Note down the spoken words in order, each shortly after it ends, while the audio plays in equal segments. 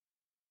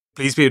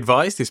Please be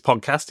advised this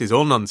podcast is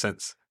all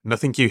nonsense.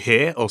 Nothing you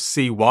hear or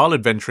see while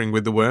adventuring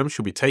with the worm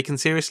should be taken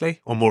seriously,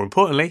 or more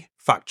importantly,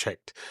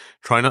 fact-checked.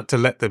 Try not to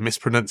let the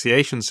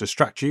mispronunciations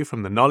distract you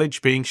from the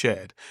knowledge being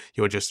shared.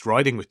 You're just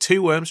riding with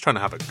two worms trying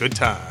to have a good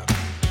time.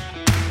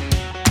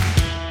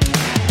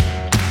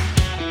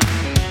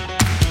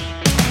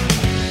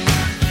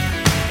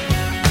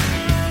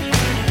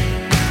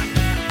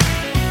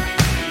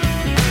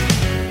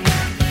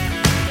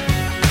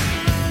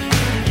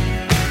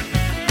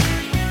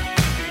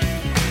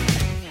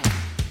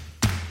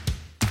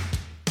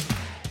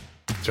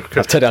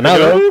 I've turned down now,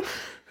 though.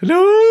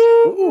 Hello?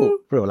 Ooh,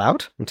 real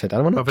loud. I'm turned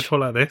down one Have a notch. talk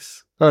like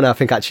this? Oh, no, I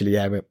think actually,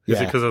 yeah. Is it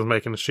Yeah, because I was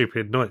making a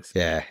stupid noise?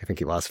 yeah, I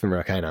think it was. I think we're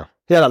okay now.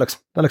 Yeah, that looks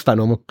about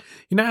normal.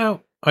 You know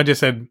how I just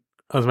said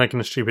I was making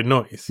a stupid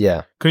noise?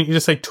 Yeah. Couldn't you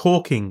just say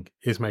talking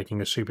is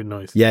making a stupid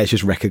noise? Yeah, it's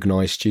just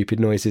recognise stupid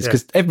noises. Yeah.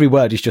 Because every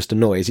word is just a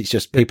noise. It's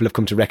just people have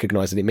come to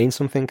recognise that it means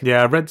something.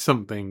 Yeah, I read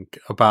something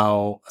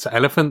about... So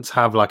elephants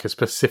have like a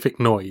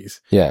specific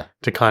noise Yeah.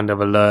 to kind of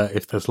alert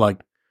if there's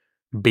like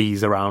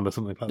bees around or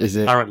something like that. Is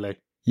it? Apparently.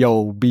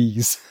 Yo,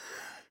 bees.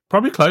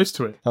 Probably close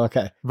to it.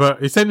 Okay.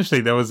 But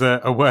essentially there was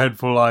a word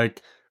for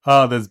like,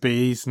 oh, there's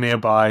bees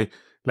nearby,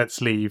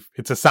 let's leave.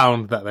 It's a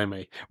sound that they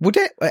make.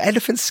 Are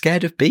elephants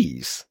scared of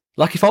bees?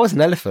 Like, if I was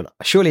an elephant,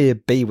 surely a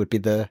bee would be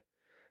the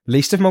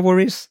least of my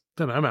worries.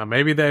 Don't know, man.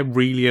 Maybe they're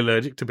really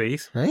allergic to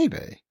bees.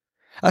 Maybe.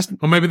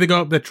 Or maybe they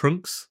go up their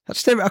trunks.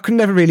 I could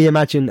never really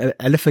imagine an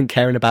elephant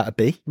caring about a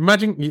bee.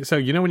 Imagine, so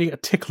you know when you get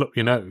a tickle up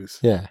your nose?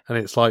 Yeah. And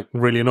it's like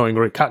really annoying,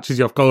 or it catches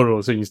you off guard,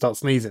 or so you start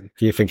sneezing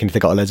You're thinking if they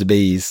got loads of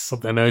bees.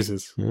 up their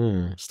noses.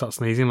 Mm. Start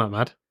sneezing like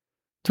mad.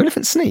 Do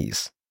elephants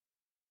sneeze?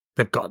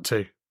 They've got to.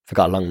 They've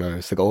got a long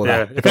nose. They've got all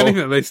Yeah, that. if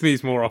anything, they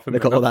sneeze more often.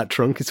 They've got all that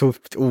trunk. It's all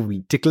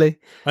tickly.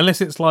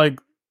 Unless it's like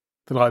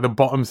the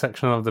bottom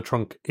section of the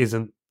trunk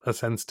isn't as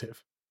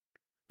sensitive.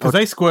 Because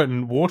they squirt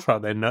water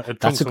out their trunk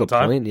That's a good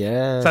sometimes. point,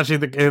 yeah. It's actually,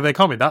 they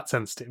can't be that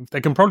sensitive.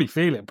 They can probably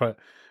feel it, but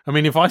I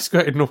mean, if I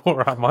squirted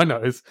water out my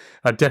nose,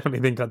 I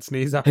definitely think I'd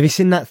sneeze out. Have you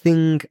seen that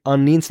thing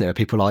on the internet where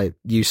people like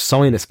use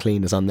sinus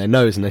cleaners on their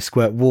nose and they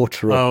squirt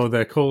water up? Oh,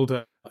 they're called,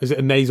 is it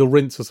a nasal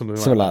rinse or something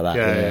Something like like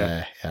that?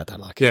 that. Yeah, I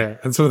don't like it. Yeah,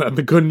 and some of that,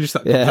 the gunge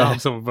that comes out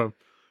of some of them.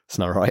 It's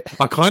not right.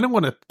 I kind of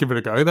want to give it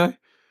a go, though,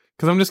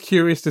 because I'm just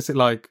curious to see,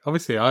 like,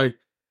 obviously, I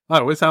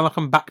always sound like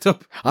I'm backed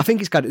up. I think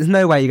it's got. There's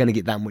no way you're going to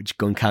get that much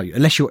gunk out.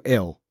 Unless you're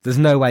ill. There's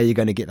no way you're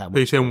going to get that But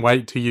you much. shouldn't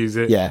wait to use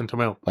it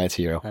until ill. Wait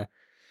till you're ill. Yeah.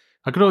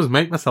 I could always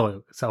make myself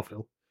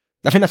ill.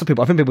 I think that's what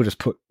people. I think people just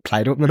put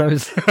Play-Doh up the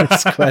nose and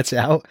squirt it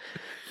out.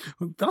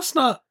 That's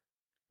not...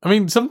 I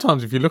mean,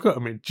 sometimes if you look at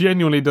them, it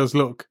genuinely does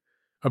look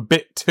a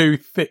bit too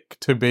thick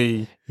to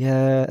be...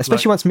 Yeah,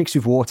 especially once mixed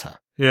with water.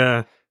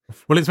 Yeah.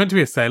 Well, it's meant to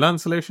be a saline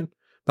solution.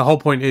 The whole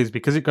point is,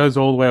 because it goes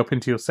all the way up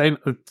into your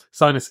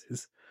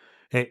sinuses,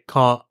 it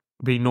can't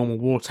be normal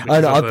water. Oh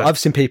no, I've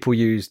seen people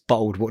use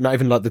bottled water, not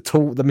even like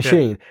the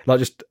machine, like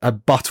just a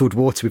bottled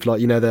water with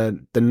like, you know,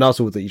 the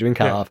nozzle that you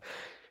drink out of.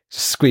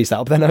 Just squeeze that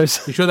up their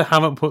nose. You sure they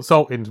haven't put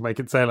salt in to make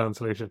it saline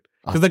solution?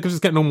 Because they could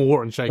just get normal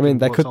water and shake it. I mean,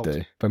 they and could salt.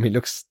 do, but I mean, it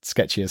looks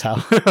sketchy as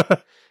hell.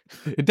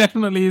 It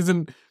definitely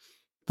isn't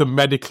the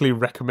medically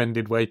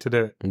recommended way to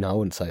do it. No, I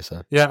wouldn't say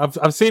so. Yeah,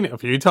 I've seen it a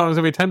few times.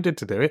 I've attempted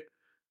to do it.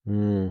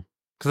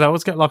 Because I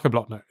always get like a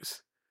blocked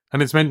nose.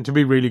 And it's meant to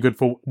be really good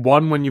for,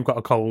 one, when you've got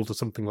a cold or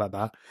something like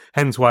that.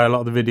 Hence why a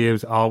lot of the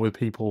videos are with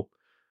people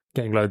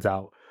getting loads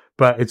out.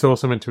 But it's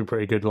also meant to be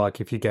pretty good, like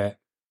if you get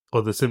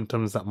other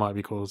symptoms that might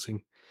be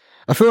causing.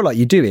 I feel like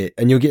you do it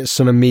and you'll get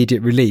some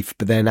immediate relief,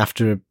 but then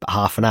after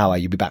half an hour,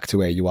 you'll be back to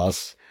where you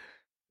was.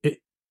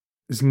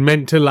 It's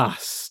meant to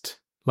last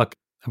like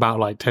about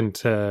like 10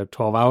 to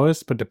 12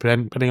 hours, but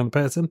depending on the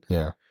person.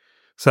 Yeah.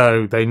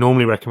 So they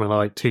normally recommend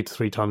like 2 to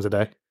 3 times a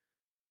day,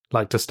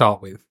 like to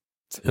start with.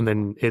 And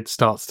then it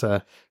starts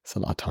to... It's a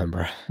lot of time,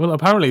 bro. Well,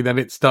 apparently then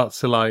it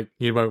starts to like,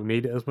 you won't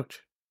need it as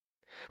much.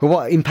 Well,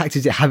 what impact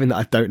is it having that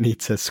I don't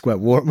need to squirt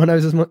water up my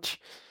nose as much?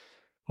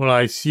 Well,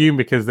 I assume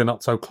because they're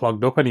not so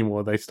clogged up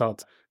anymore, they start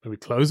to maybe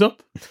close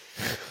up.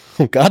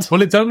 Oh, God.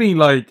 Well, it's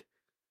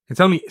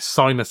only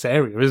sinus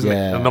area, isn't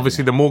it? And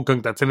obviously the more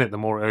gunk that's in it, the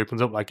more it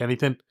opens up like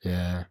anything.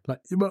 Yeah.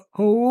 Like,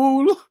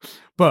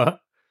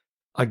 but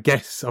I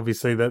guess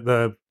obviously that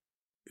the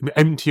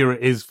emptier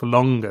it is for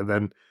longer,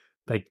 then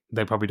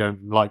they probably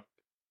don't like,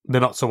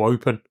 they're not so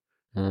open.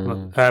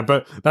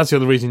 But that's the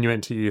other reason you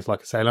want to use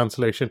like a saline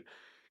solution,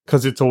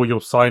 because it's all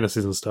your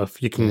sinuses and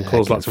stuff. You can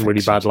cause like some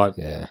really bad like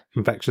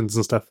infections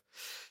and stuff.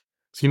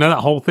 So you know that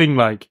whole thing,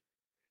 like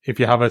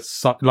if you have a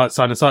like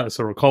sinusitis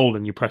or a cold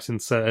and you press in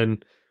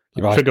certain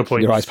trigger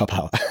points, your eyes pop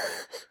out.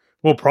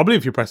 Well, probably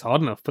if you press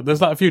hard enough. But there's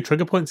like a few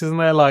trigger points, isn't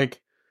there?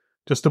 Like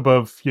just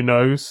above your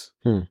nose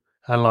and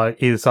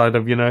like either side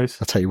of your nose.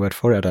 I'll take your word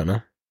for it. I don't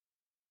know.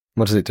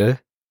 What does it do?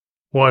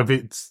 Well,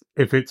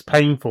 if it's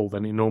painful,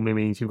 then it normally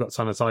means you've got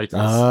sinusitis.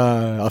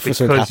 I thought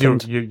something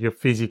happened. Because you're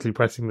physically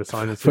pressing the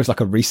sinuses. It's like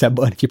a reset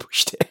button if you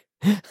pushed it.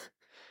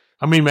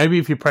 I mean, maybe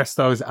if you press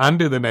those and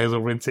do the nasal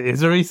rinse, it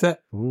is a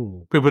reset.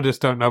 Ooh. People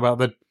just don't know about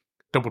the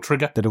double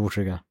trigger. The double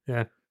trigger.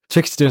 Yeah.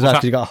 Tricky to do is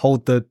because you got to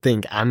hold the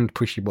thing and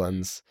push your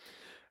buttons.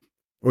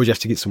 Or would you have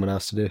to get someone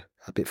else to do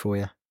that bit for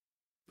you?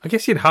 I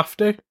guess you'd have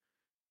to.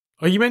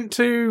 Are you meant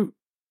to...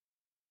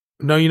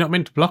 No, you're not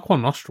meant to block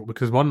one nostril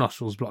because one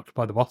nostril is blocked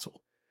by the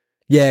bottle.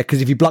 Yeah,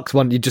 because if you blocked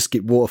one, you'd just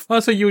get water.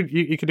 Oh, so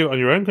you could do it on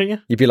your own, couldn't you?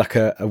 You'd be like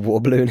a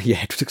water balloon, your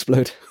head would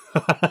explode.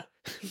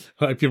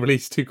 If you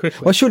release too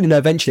quickly. Well, surely, no,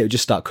 eventually it would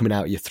just start coming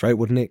out of your throat,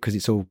 wouldn't it? Because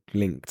it's all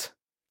linked.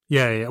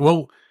 Yeah.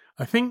 Well,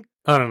 I think,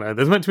 I don't know,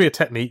 there's meant to be a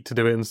technique to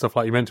do it and stuff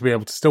like you're meant to be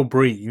able to still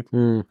breathe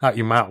out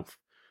your mouth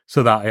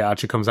so that it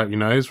actually comes out your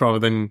nose rather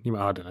than,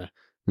 I don't know.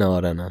 No,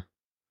 I don't know.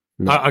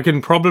 No. I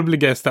can probably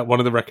guess that one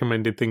of the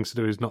recommended things to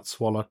do is not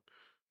swallow.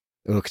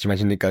 Oh, could you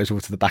imagine it goes all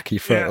to the back of your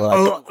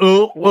throat?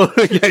 Yeah,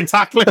 yeah,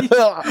 exactly.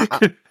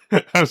 I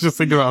was just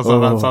thinking about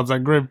that sounds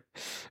like grim.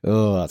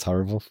 Oh, that's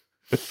horrible.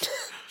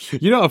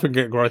 You don't often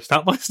get grossed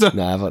out by stuff.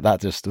 No, but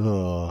that just,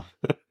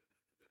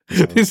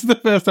 This is the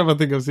first time I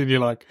think I've seen you,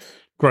 like,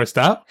 grossed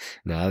out.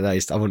 No, I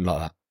wouldn't like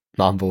that.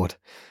 No, I'm bored.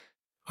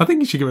 I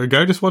think you should give it a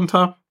go just one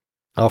time.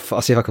 I'll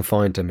see if I can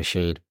find a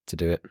machine to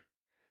do it.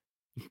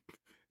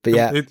 But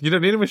yeah. You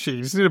don't need a machine,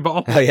 you just need a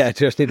bottle. Oh yeah, I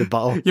just need a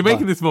bottle. You're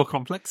making this more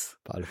complex.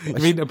 You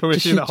mean a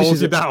machine that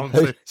holds you down?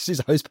 Just use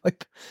a hose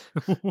pipe.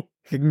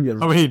 I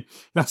mean,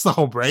 that's the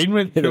whole brain,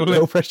 right?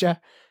 Low pressure.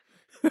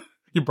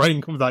 Your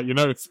brain comes out your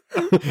nose.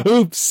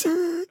 Oops,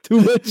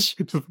 too much.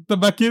 Just put them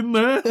back in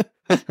there.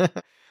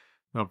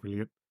 Oh,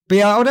 brilliant. But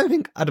yeah,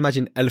 I'd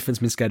imagine elephants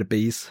been scared of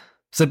bees.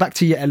 So back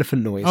to your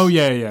elephant noise. Oh,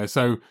 yeah.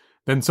 So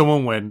then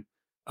someone went,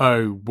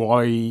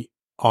 why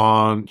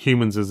aren't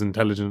humans as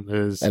intelligent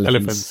as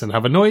elephants and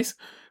have a noise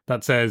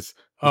that says,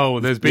 oh,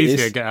 there's bees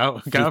here, get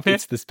out of here.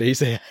 There's bees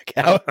here,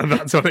 get out. And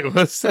that's what it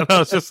was. And I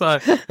was just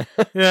like,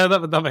 yeah,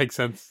 that makes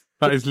sense.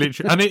 That is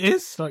literally, and it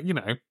is, like,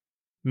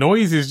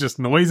 noise is just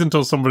noise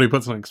until somebody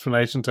puts an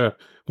explanation to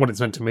what it's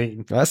meant to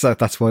mean. That's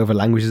why other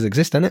languages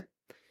exist, isn't it?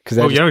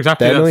 Exactly.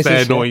 That's noises,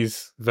 their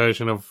noise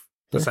version of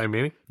the same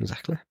meaning.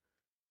 Exactly.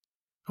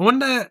 I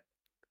wonder,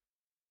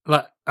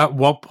 like, at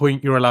what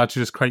point you're allowed to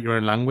just create your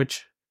own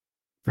language?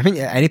 I think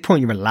at any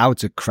point you're allowed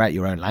to create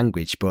your own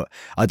language, but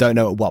I don't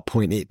know at what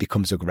point it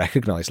becomes a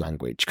recognised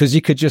language. Because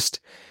you could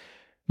just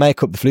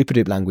make up the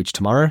Floopadoop language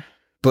tomorrow,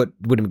 but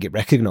wouldn't get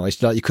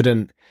recognised. Like, you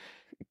couldn't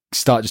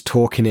start just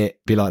talking it,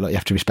 be like, you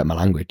have to respect my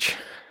language.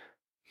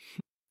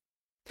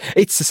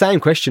 It's the same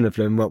question of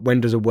when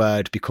does a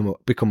word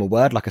become a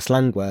word, like a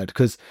slang word?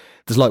 Because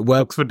there's like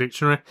words. Oxford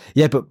Dictionary.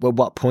 Yeah, but at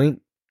what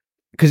point?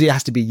 Because it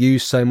has to be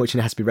used so much and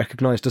it has to be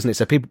recognised, doesn't it?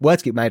 So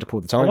words get made up all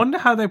the time. I wonder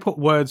how they put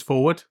words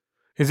forward.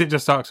 Is it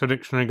just Oxford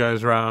Dictionary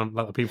goes around,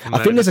 like the people?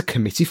 I think there's a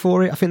committee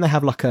for it. I think they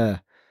have like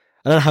a...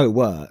 I don't know how it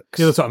works.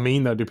 Yeah, that's what I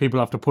mean, though. Do people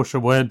have to push a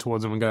word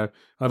towards them and go,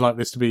 I'd like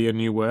this to be a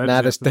new word?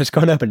 Nah, there's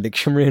gone up a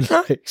dictionary and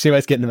like, see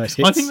where's getting the most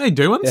hits. I think they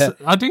do.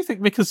 I do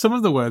think, because some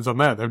of the words on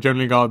there, they've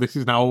generally gone, this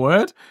is now a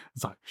word.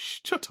 It's like,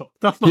 shut up.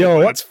 That's not a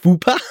word. What's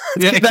fupa?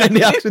 Yeah, Get that in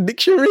the Oxford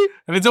Dictionary.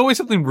 And it's always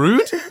something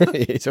rude.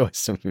 It's always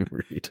something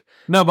rude.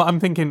 No, but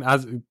I'm thinking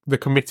as the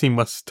committee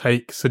must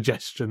take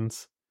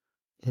suggestions.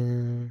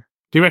 Do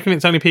you reckon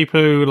it's only people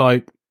who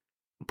like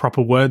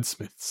proper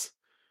wordsmiths?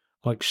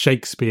 Like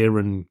Shakespeare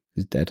and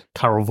he's dead.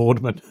 Carol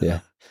Vorderman.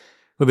 Yeah.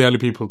 Were the only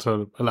people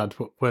allowed to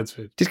put words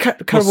for. Did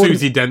Carol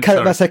Susie Dent.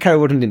 That's how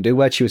Carol Vorderman didn't do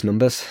words, she was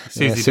numbers.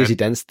 Susie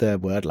Dent's the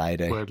word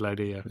lady. Word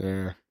lady,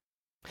 yeah.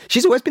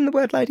 She's always been the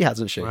word lady,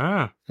 hasn't she?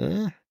 Wow.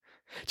 Yeah.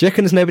 Do you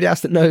reckon there's nobody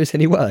else that knows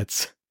any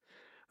words?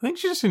 I think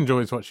she just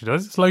enjoys what she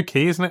does. It's low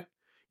key, isn't it?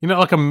 You're not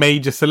like a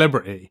major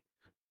celebrity,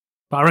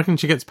 but I reckon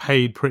she gets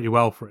paid pretty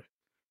well for it.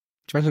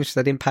 Do you imagine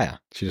they didn't pay her?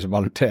 She just a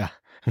volunteer.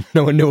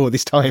 No one knew all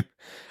this time.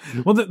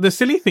 Well, the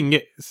silly thing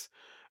is,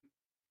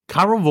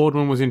 Carol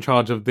Vorderman was in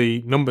charge of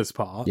the numbers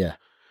part,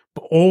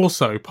 but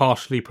also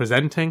partially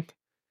presenting.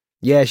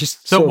 Yeah, she's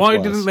so why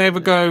didn't they ever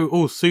go,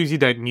 oh, Susie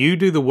Dent, you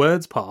do the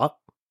words part?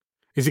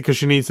 Is it because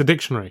she needs a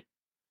dictionary?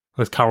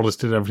 Whereas Carol just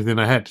did everything in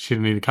her head. She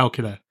didn't need a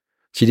calculator.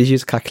 She did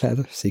use a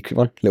calculator, the secret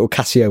one. Little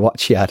Casio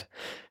watch she had.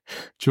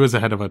 She was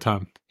ahead of her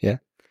time. Yeah.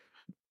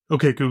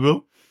 Okay,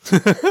 Google.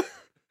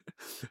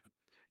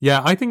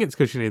 Yeah, I think it's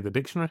because she needs the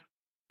dictionary.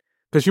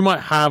 Because she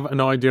might have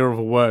an idea of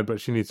a word, but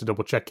she needs to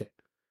double check it.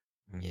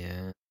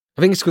 Yeah.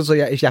 I think it's because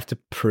you have to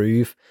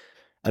prove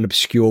an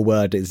obscure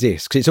word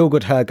exists. Because it's all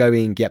good her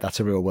going, yeah, that's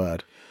a real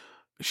word.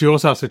 She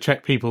also has to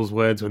check people's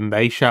words when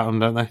they shout them,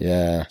 don't they?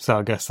 Yeah. So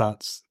I guess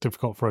that's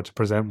difficult for her to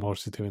present while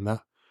she's doing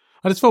that.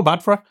 I just feel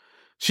bad for her.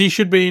 She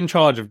should be in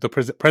charge of the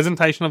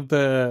presentation of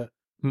the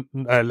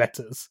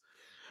letters.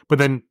 But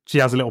then she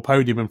has a little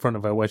podium in front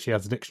of her where she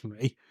has a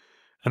dictionary.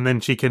 And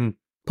then she can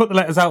put the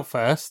letters out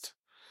first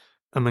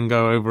and then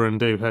go over and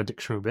do her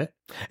dictionary bit.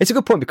 It's a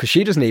good point because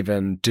she doesn't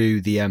even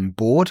do the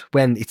board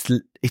when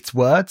it's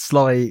words.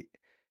 Like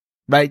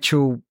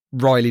Rachel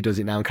Riley does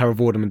it now and Carol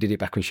Vorderman did it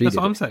back when she did it.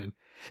 That's what I'm saying.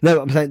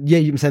 No,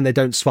 I'm saying they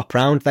don't swap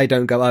around. They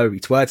don't go, oh,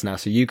 it's words now,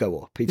 so you go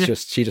up. It's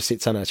just, she just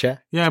sits on her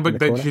chair. Yeah,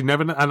 but she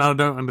never, and I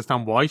don't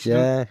understand why she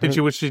didn't. Did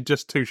she, was she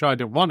just too shy,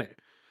 didn't want it?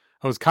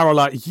 I was Carol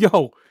like,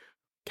 yo,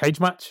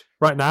 cage match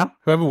right now.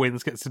 Whoever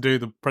wins gets to do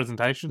the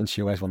presentation. And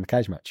she always won the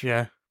cage match.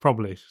 Yeah,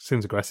 probably.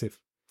 Seems aggressive.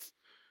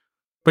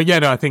 But yeah,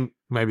 no, I think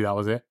maybe that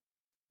was it.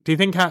 Do you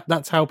think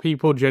that's how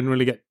people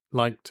generally get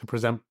like to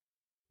present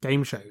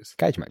game shows?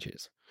 Cage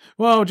matches.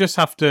 Well, just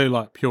have to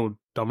like pure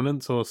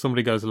dominance, or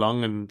somebody goes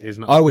along and is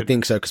not. I would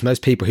think so, because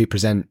most people who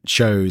present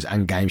shows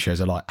and game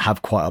shows are like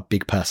have quite a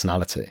big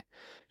personality.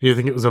 Do you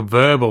think it was a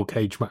verbal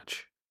cage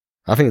match?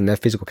 I think they're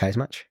physical cage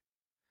match.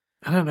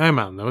 I don't know,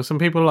 man. There were some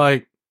people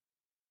like,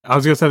 I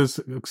was going to say there's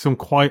some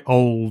quite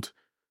old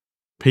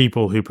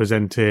people who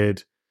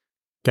presented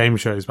game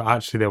shows, but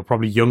actually they were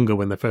probably younger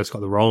when they first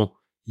got the role.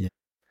 Yeah.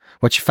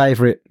 What's your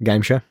favourite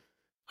game show?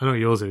 I know what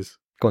yours is.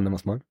 Go on then,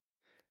 what's mine?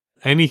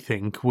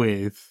 Anything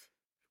with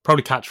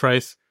probably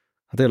Catchphrase.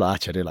 I do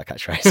like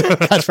Catchphrase.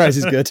 Catchphrase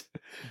is good.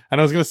 And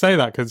I was going to say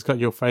that because it's got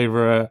your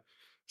favourite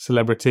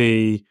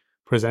celebrity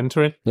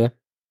presenter in. Yeah.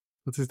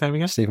 What's his name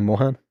again? Stephen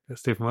Mulhern.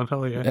 Stephen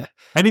Mulhern, yeah.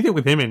 Anything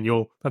with him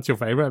in, that's your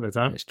favourite at the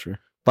time. It's true.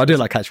 But I do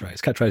like Catchphrase.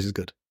 Catchphrase is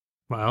good.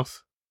 What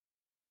else?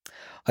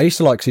 I used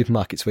to like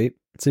Supermarket Sweep.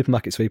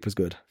 Supermarket Sweep was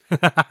good.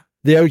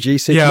 The OG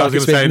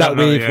Supermarket Sweep, not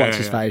with what's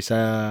his face.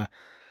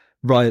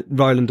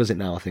 Ryland does it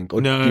now, I think.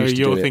 Or no, used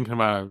to you're do thinking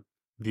about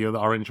the other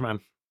orange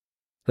man.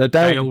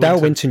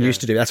 Dale Winton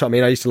used to do it. That's what I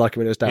mean. I used to like it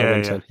when it was Dale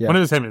Winton. Yeah. When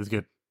it was him, it was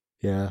good.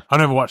 Yeah. I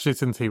never watched it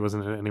since he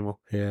wasn't in it anymore.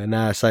 Yeah,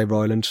 now say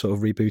Ryland sort of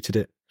rebooted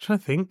it. I'm trying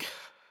to think.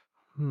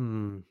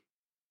 You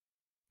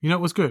know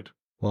what was good?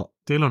 What?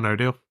 Deal or No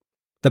Deal?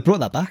 They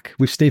brought that back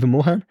with Stephen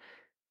Mulhern.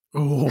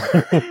 Oh.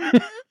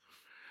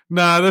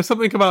 Nah, there's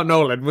something about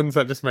Noel Edmonds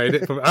that just made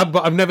it. But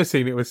I've never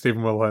seen it with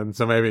Stephen Mulhern,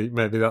 so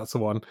maybe that's the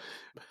one.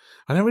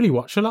 I don't really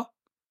watch a lot.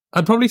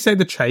 I'd probably say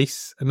The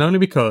Chase, and only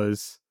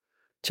because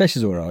Chase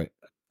is all right.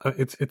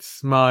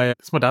 It's my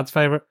dad's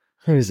favourite.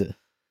 Who is it?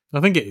 I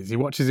think it is. He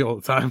watches it all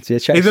the time. Yeah,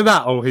 Chase. Either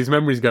that or his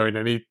memory's going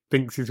and he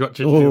thinks he's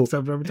watching the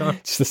episode every time.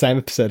 It's the same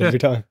episode every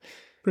time.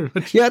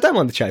 Yeah, I don't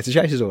mind The Chase. The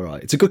Chase is all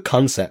right. It's a good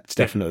concept,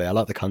 definitely. I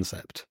like the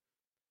concept.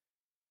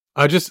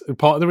 Part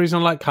of the reason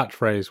I like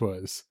Catchphrase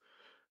was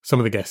some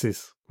of the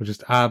guesses were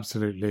just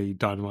absolutely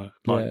dynamite.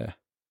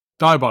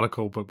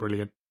 Diabolical, but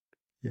brilliant.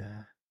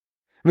 Yeah.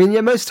 I mean,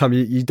 yeah, most of the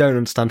time you don't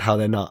understand how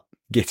they're not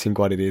getting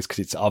what it is because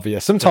it's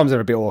obvious. Sometimes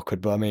they're a bit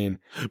awkward, but I mean...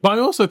 But I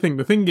also think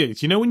the thing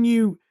is, when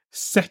you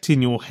set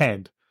in your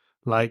head,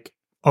 like,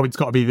 oh, it's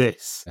got to be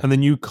this, and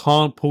then you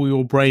can't pull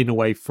your brain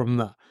away from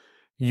that,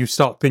 you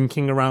start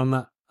thinking around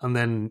that, and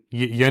then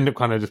you end up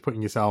kind of just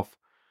putting yourself...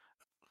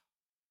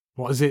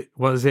 What is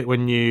it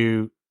when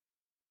you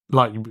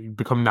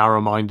become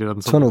narrow-minded on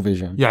something? Tunnel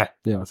vision. Yeah,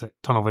 that's it.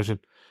 Tunnel vision.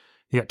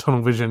 You get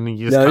tunnel vision and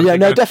you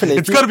just definitely.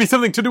 It's got to be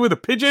something to do with a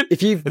pigeon.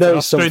 If you know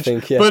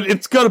something, but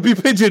it's got to be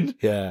pigeon.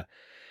 Yeah.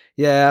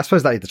 Yeah, I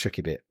suppose that is the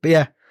tricky bit. But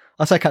yeah,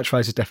 I'd say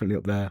Catchphrase is definitely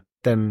up there.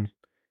 Then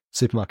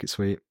Supermarket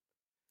Sweep.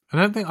 I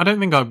don't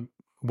think I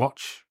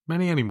watch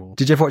many anymore.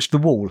 Did you ever watch The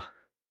Wall?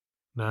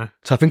 No.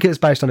 So I think it was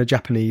based on a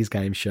Japanese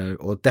game show,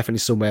 or definitely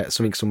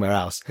somewhere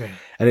else. Yeah.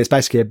 And it's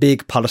basically a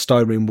big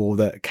polystyrene wall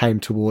that came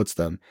towards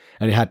them,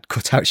 and it had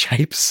cut out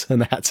shapes,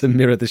 and they had to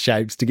mirror the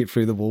shapes to get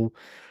through the wall.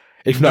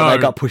 If not,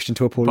 they got pushed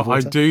into a pool of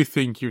water. But I do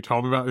think you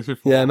told me about this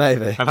before. Yeah,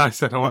 maybe. And I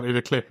said I wanted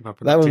a clip. And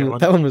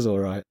that one was all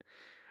right.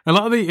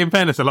 In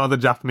fairness, a lot of the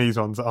Japanese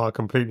ones are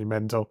completely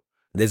mental.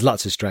 There's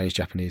lots of strange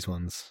Japanese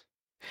ones.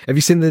 Have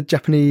you seen the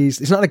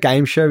Japanese... It's not a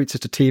game show, it's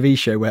just a TV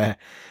show where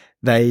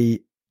they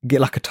get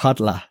like a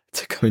toddler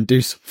to come and do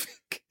something.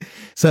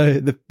 So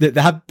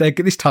they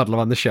get this toddler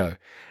on the show,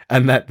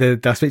 and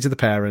they'll speak to the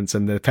parents,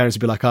 and the parents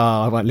will be like,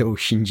 I want little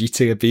Shinji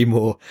to be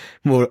more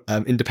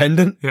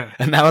independent. Yeah.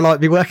 And now I'll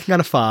be working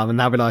on a farm, and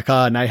they'll be like,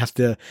 now you have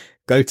to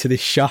go to this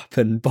shop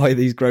and buy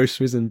these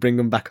groceries and bring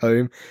them back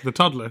home. The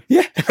toddler?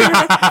 Yeah.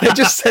 They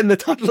just send the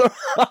toddler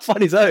off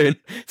on his own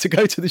to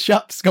go to the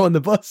shops, go on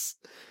the bus.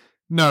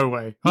 No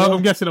way. Yeah.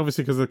 I'm guessing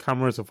obviously because the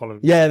cameras are following.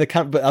 Yeah,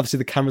 but obviously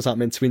the cameras aren't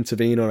meant to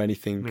intervene or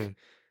anything. Yeah.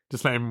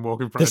 Just let him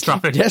walk in front of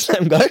traffic. Just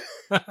let him go.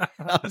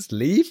 Just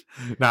leave.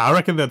 No, I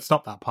reckon they'd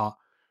stop that part.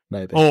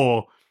 Maybe.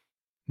 Or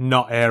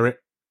not air it.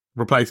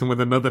 Replace him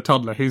with another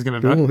toddler. Who's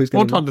going to know?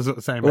 All toddlers look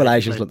the same. All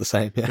Asians look the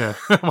same, yeah.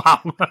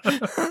 Wow.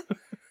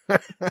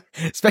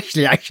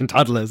 Especially Asian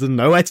toddlers. There's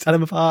no way to tell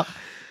them apart.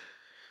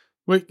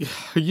 Well,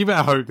 you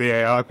better hope the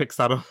AI picks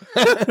that up.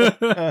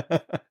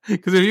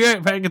 Because if you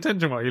ain't paying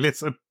attention while you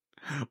listen,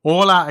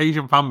 all our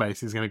Asian fan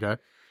base is going to go.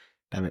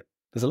 Damn it.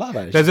 There's a lot of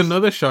Asians. There's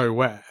another show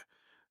where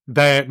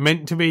they're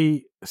meant to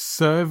be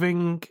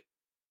serving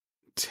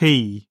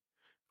tea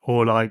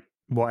or like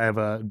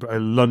whatever, a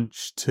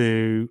lunch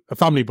to a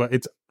family, but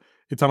it's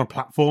on a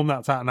platform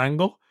that's at an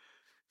angle.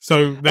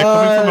 So they're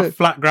coming from a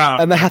flat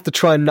ground, and they have to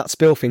try and not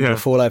spill things or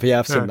fall over. Yeah,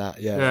 I've seen that.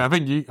 Yeah, yeah.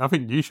 I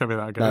think you showed me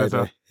that again.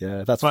 So.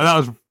 Yeah,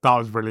 that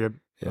was brilliant.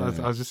 Yeah.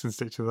 I was just in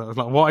stitches. I was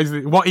like, what is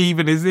it? What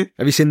even is it?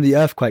 Have you seen the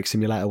earthquake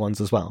simulator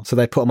ones as well? So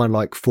they put them on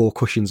like 4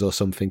 cushions or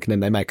something, and then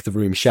they make the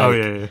room shake. Oh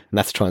yeah. And they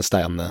have to try and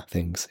stay on the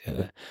things.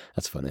 Yeah,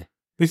 that's funny.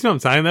 You see what I'm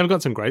saying? They've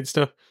got some great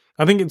stuff.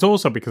 I think it's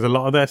also because a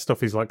lot of their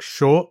stuff is like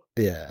short.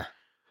 Yeah,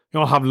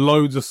 you'll have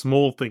loads of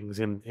small things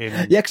in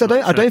yeah, because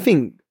I don't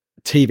think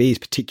TV is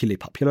particularly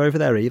popular over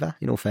there either,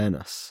 in all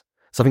fairness.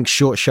 So I think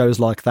short shows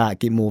like that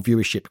get more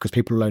viewership because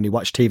people will only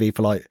watch TV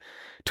for like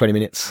 20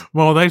 minutes.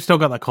 Well, they've still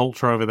got that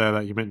culture over there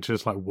that you meant to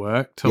just like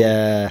work till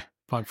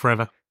like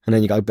forever. And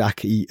then you go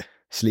back, eat,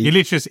 sleep. You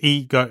literally just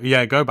eat,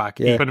 go back,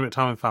 Yeah. spend a bit of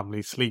time with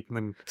family, sleep, and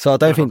then... So I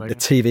don't think the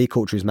TV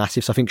culture is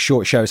massive. So I think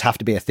short shows have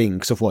to be a thing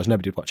because otherwise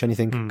nobody would watch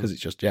anything because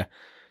it's just, Do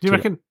you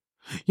reckon?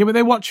 Yeah, but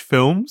they watch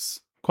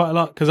films quite a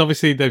lot because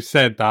obviously they've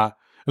said that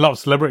a lot of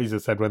celebrities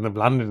have said when they've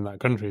landed in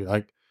that country,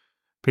 like,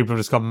 people have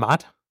just gone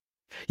mad.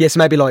 Yeah, so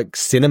maybe like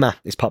cinema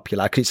is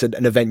popular because it's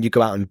an event you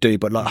go out and do,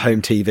 but like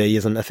home TV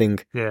isn't a thing.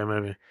 Yeah,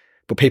 maybe.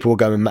 But people will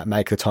go and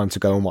make the time to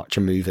go and watch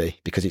a movie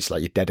because it's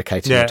like you're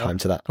dedicating your time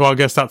to that. Well, I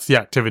guess that's the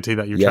activity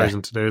that you've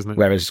chosen to do, isn't it?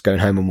 Whereas going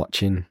home and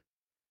watching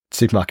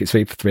Supermarket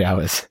Sweep for 3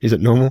 hours, is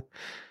it normal?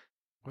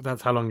 Well,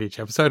 that's how long each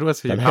episode was,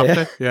 so you have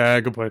to. Yeah,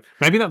 good point.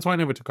 Maybe that's why I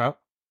never took out.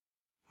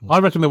 I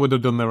reckon they would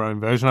have done their own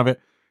version of it,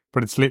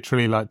 but it's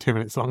literally like 2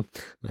 minutes long.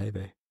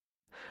 Maybe.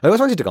 I always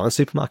wanted to go on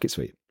Supermarket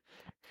Sweep.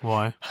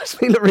 Why? I just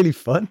think it really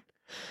fun.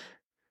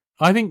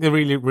 I think the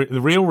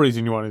real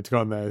reason you wanted to go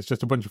on there is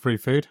just a bunch of free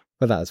food.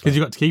 But that's because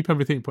you got to keep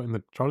everything you put in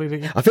the trolley,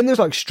 didn't you? I think there's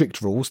like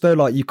strict rules though,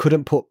 like you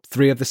couldn't put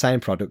 3 of the same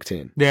product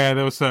in. Yeah,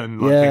 there were certain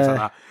things like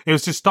that. It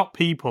was to stop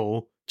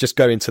people just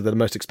going to the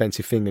most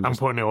expensive thing and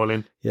putting it all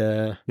in.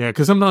 Yeah. Yeah,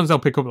 because sometimes they'll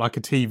pick up like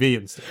a TV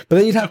and stuff. But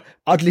then you'd have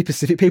oddly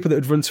Pacific people that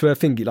would run to a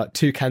thing, get like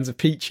 2 cans of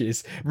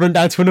peaches, run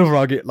down to another,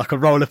 I'll get like a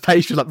roll of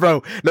pastry, like,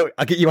 bro, look,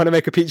 I get you want to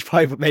make a peach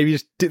pie, but maybe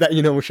just do that in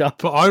your normal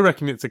shop. But I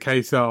reckon it's a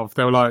case of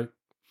they were like,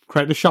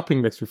 create a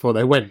shopping list before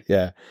they went.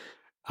 Yeah.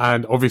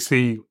 And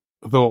obviously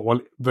thought,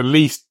 well, the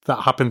least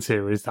that happens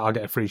here is that I'll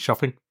get a free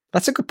shopping.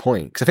 That's a good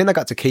point, because I think they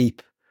got to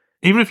keep...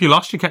 Even if you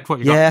lost, you kept what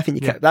you got. Yeah, I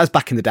think you kept... That was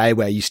back in the day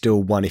where you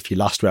still won if you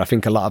lost, where I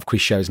think a lot of quiz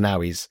shows now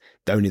is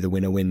only the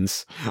winner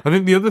wins. I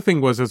think the other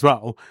thing was as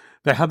well,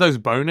 they had those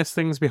bonus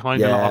things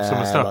behind a lot of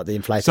some stuff. Like the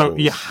inflatables. So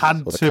you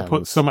had to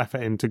put some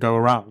effort in to go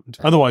around.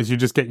 Otherwise, you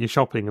just get your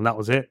shopping and that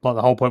was it. Like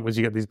the whole point was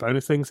you get these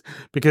bonus things.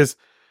 Because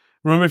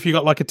remember if you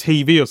got like a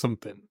TV or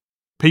something,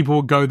 people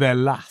would go there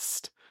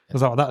last. I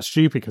was like, well, that's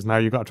stupid because now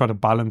you've got to try to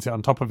balance it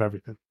on top of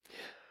everything.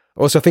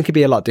 Also, I think it'd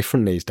be a lot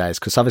different these days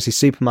because obviously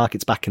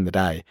supermarkets back in the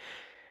day,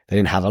 they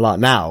didn't have a lot.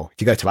 Now,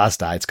 if you go to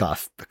Asda, it's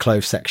got a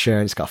clothes section,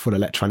 it's got a full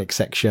electronics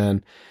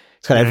section,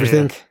 it's got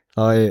everything.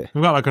 Yeah.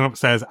 We've got like an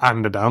upstairs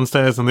and a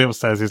downstairs, and the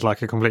upstairs is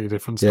like a completely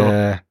different store.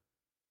 Yeah.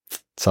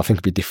 So I think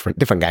it'd be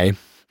different game.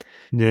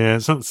 Yeah,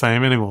 it's not the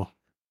same anymore.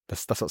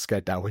 That's what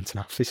scared Darwin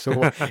enough. He saw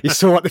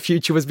what the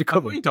future was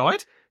becoming. Oh, he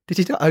died? Did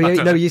he die? Oh,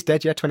 yeah, no, he's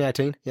dead,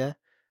 2018, yeah.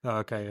 Oh,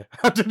 okay, yeah.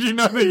 How did you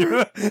know that you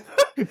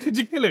were... Did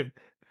you kill him?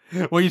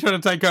 Were you trying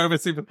to take over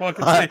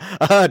Supermarket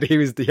Sweep? I heard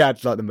he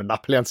had like the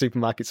monopoly on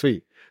Supermarket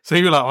Sweep. So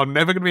you were like, I'm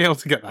never going to be able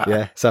to get that.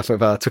 Yeah, so that's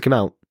what took him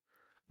out.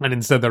 And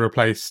instead they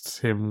replaced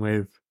him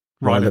with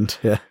Ryland.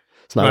 Yeah.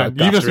 So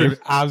you must have been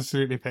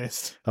absolutely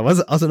pissed. I was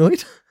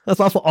annoyed. I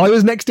thought I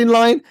was next in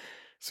line.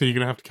 So you're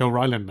going to have to kill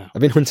Ryland now?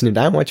 I've been hunting him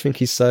down. Why do you think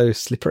he's so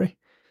slippery?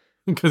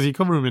 Because you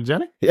cover him in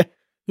jelly? Yeah.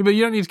 Yeah, but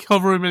you don't need to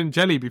cover him in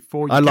jelly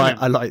before you kill him.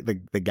 I like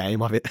the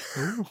game of it.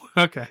 Ooh,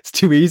 okay. It's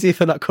too easy if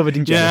they're not covered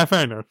in jelly. Yeah,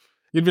 fair enough.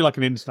 You'd be like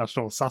an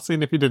international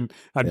assassin if you didn't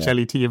add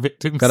jelly to your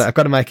victims. I've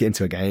got to make it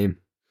into a game.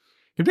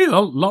 You'd be a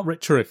lot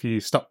richer if you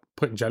stopped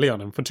putting jelly on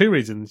them for 2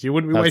 reasons. You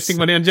wouldn't be wasting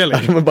money on jelly.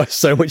 I can buy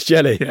so much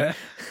jelly. Yeah.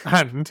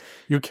 And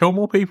you'd kill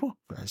more people.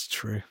 That's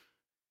true.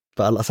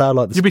 But I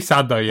like the... You'd be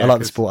sad though, yeah. I like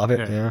the sport of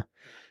it, yeah.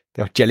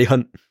 The old jelly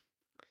hunt.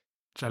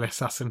 Jelly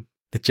assassin.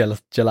 The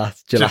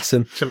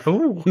gelatin.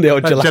 Ooh, the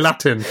old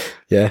gelatin.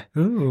 Yeah.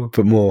 Ooh.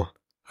 But more.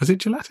 Is it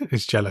gelatin?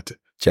 It's gelatin.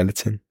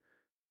 Gelatin.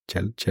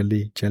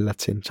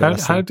 Gelatin.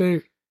 How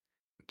do...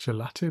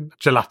 Gelatin?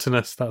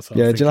 Gelatinous, that's what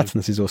yeah,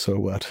 gelatinous is also a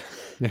word.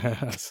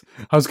 Yes.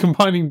 I was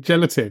combining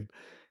gelatin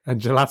and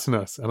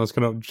gelatinous, and I was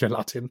going to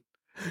gelatin.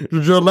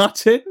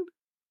 Gelatin?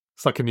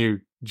 It's like a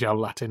new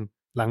gel-Latin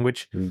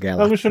language.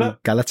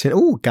 Galatin.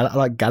 Oh, I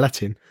like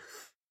Galatin.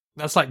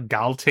 That's like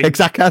Galtin.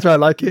 Exactly, that's why I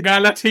like it.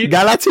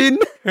 Galatin.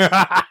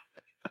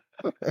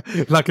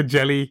 like a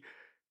jelly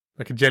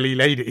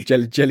lady.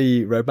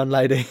 Jelly roadman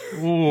lady.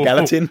 Ooh.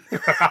 Galatin.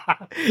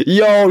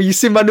 Yo, you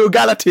see my new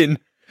Galatin?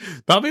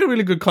 That'd be a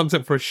really good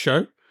concept for a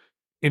show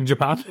in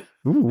Japan.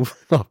 Ooh,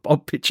 I'll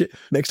pitch it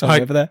next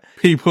time over there.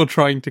 People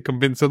trying to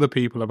convince other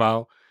people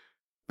about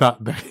that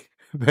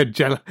their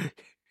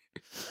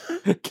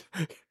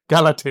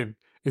gelatin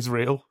is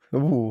real.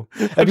 Ooh.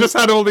 I just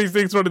had all these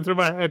things running through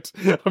my head.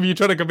 Of you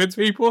trying to convince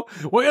people?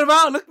 What are you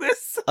about? Look at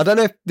this. I don't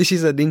know if this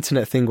is an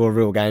internet thing or a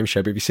real game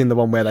show, but have you seen the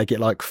one where they get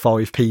like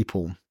 5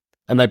 people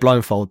and they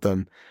blindfold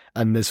them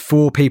and there's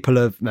 4 people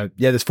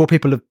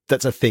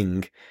that's a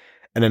thing.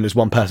 And then there's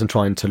one person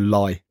trying to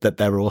lie that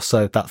they're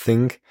also that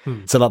thing.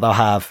 So like they'll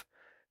have,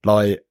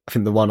 like, I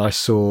think the one I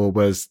saw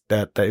was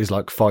that there is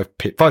like 5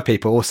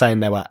 people all saying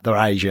they're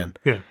Asian.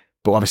 Yeah.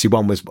 But obviously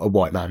one was a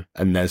white man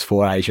and there's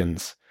 4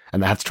 Asians.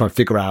 And they have to try and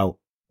figure out,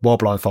 while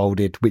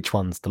blindfolded, which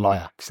one's the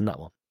liar. It's in that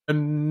one.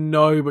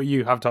 No, but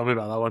you have told me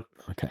about that one.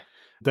 Okay.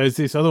 There's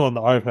this other one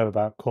that I've heard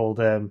about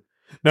called,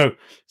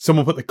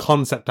 someone put the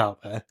concept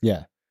out there.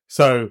 Yeah.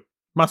 So,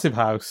 massive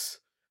house.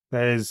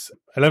 There's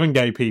 11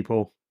 gay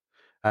people.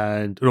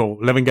 and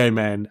 11 gay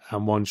men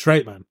and 1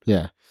 straight man.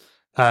 Yeah.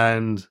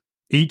 And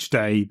each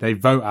day they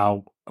vote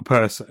out a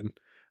person,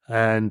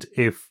 and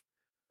if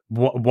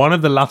one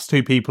of the last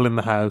 2 people in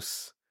the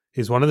house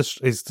is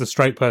the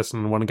straight person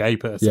and one gay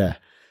person, Yeah.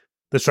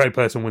 the straight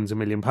person wins £1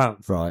 million.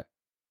 Right.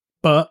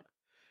 But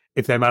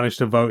if they manage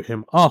to vote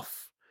him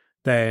off,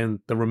 then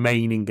the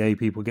remaining gay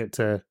people get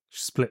to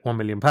split £1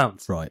 million.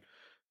 Right.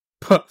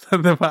 But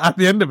at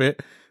the end of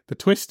it, the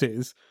twist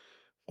is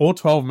all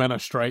 12 men are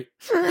straight.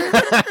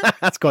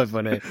 That's quite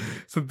funny.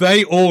 So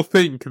they all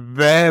think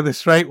they're the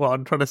straight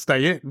one trying to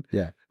stay in.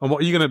 Yeah. And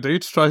what are you going to do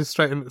to try to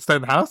stay in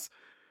the house?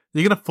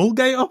 You're going to full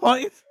gay up,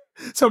 aren't you?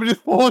 So I'm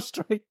just 4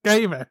 straight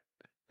gay men.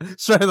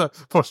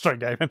 4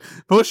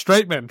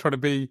 straight men trying to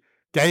be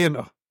gay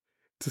enough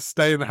to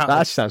stay in the house. That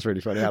actually sounds really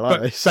funny. I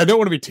like this. They don't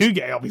want to be too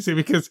gay, obviously,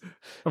 because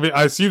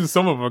I assume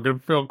some of them are going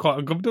to feel quite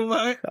uncomfortable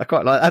about it. I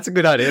quite like. That's a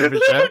good idea. For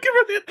sure.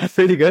 That's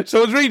really good. So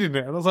I was reading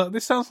it and I was like,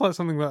 this sounds like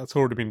something that's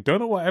already been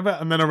done or whatever.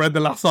 And then I read the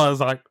last line. I was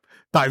like,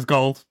 that is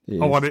gold.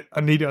 I want it.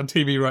 I need it on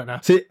TV right now.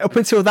 See, up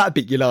until that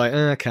bit, you're like,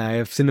 okay,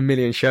 I've seen a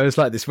million shows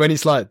like this. When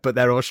it's like, but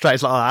they're all straight,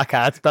 it's like, oh,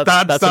 okay,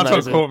 that's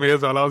what caught me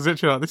as well. I was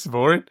literally like, this is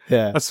boring.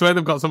 Yeah. I swear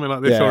they've got something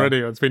like this already.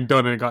 It's been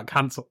done and it got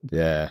cancelled.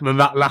 Yeah. And then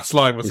that last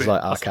line was it's it.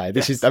 like, okay,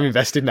 this is, I'm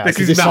invested now.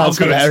 This sounds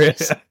good.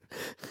 hilarious. Yeah.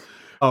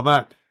 Oh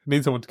man, I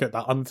need someone to get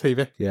that on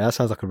TV. Yeah, that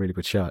sounds like a really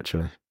good show,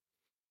 actually.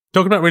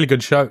 Talking about really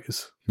good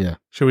shows. Yeah.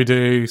 Should we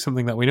do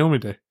something that we normally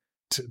do?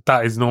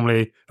 That is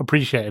normally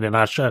appreciated in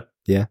our show.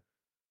 Yeah.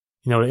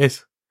 You know what it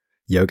is?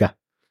 Yoga.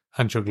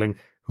 And juggling.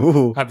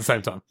 Ooh. At the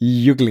same time.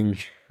 Yodeling.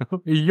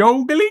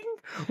 Yodeling?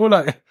 Or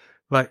like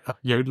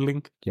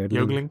yodeling?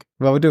 Yodeling?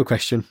 Well, we'll do a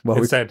question while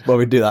we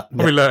do that.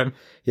 While we learn.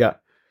 Yeah.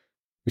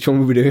 Which one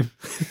will we do?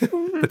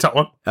 The top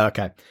one.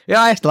 Okay.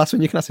 Yeah, I asked the last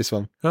one. You can ask this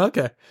one.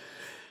 Okay.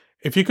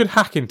 If you could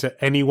hack into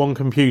any one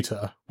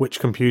computer, which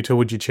computer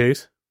would you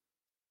choose?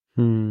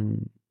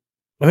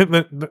 I think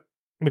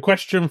the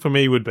question for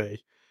me would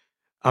be,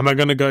 am I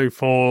going to go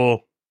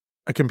for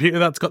a computer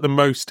that's got the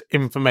most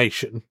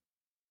information?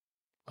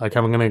 Like,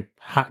 am I going to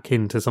hack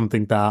into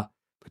something that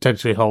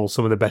potentially holds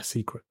some of the best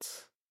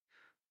secrets?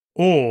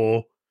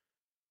 Or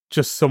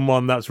just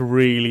someone that's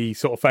really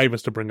sort of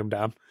famous to bring them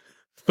down?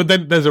 But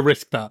then there's a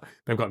risk that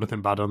they've got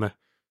nothing bad on there.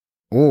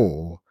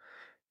 Or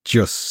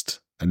just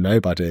a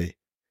nobody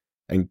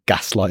and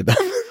gaslight them.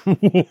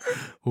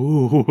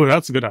 Ooh,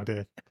 that's a good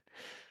idea.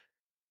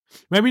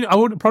 Maybe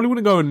probably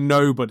wouldn't go a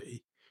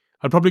nobody.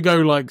 I'd probably go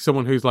like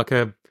someone who's like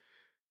a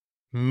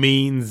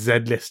mean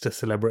Z-lister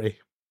celebrity.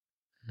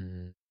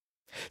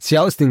 See,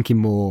 I was thinking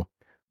more,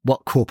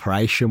 what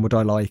corporation would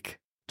I like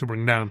to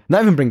bring down?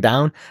 Not even bring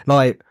down.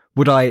 Like,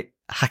 would I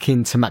hack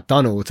into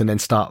McDonald's and then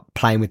start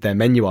playing with their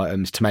menu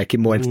items to make it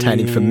more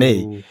entertaining for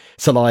me?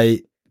 So,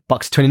 like,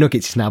 box of 20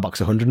 nuggets is now a box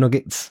of 100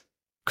 nuggets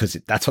because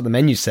that's what the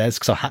menu says.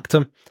 Because I hacked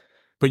them.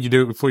 But you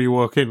do it before you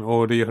walk in,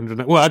 or do you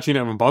 100? Well, actually, you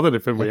don't even bothered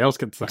if everybody else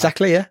gets that.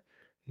 Exactly, yeah.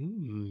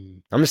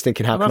 I'm just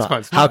thinking,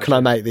 how can I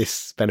make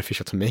this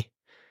beneficial to me?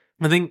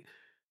 I think,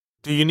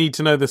 do you need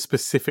to know the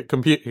specific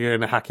computer you're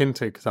going to hack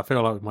into? Because I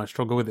feel like we might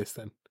struggle with this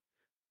then.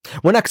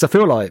 Well, no, because I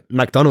feel like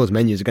McDonald's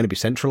menus are going to be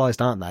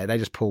centralised, aren't they? They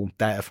just pull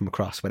data from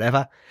across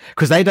whatever.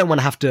 Because they don't want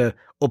to have to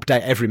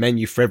update every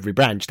menu for every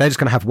branch. They're just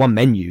going to have one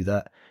menu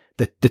that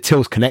the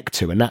tills connect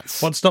to, and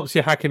that's... What stops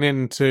you hacking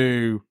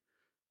into,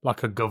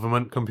 like, a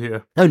government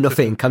computer? No,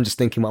 nothing. I'm just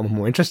thinking what I'm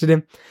more interested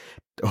in.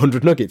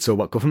 100 nuggets or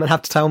what government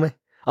have to tell me.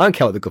 I don't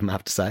care what the government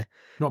have to say.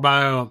 What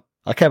about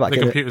I care about the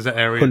computers at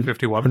Area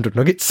 51? 100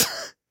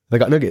 nuggets. They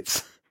got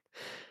nuggets.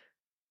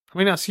 I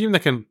mean, I assume they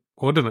can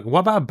order it. What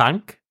about a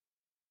bank?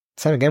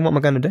 Same again, what am I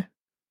going to do?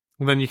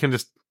 Well, then you can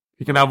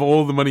have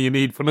all the money you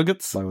need for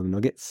nuggets. Buy all the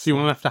nuggets. So you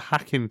won't have to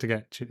hack in to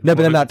get you. No,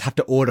 but then I'd have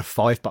to order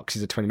 5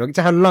 boxes of 20 nuggets.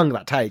 How long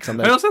that takes on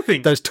those, I also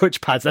think those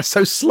touchpads, they're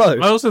so slow.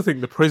 I also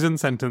think the prison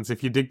sentence,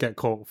 if you did get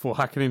caught for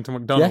hacking into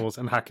McDonald's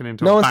and hacking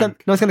into a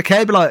bank. No one's going to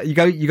care, but like, you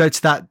go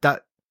to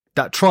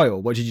that trial,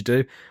 what did you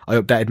do? I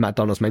updated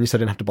McDonald's menu so I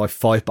didn't have to buy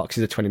 5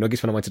 boxes of 20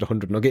 nuggets when I wanted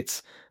 100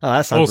 nuggets. Oh,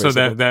 that sounds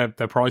also, their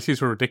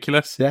prices were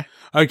ridiculous. Yeah.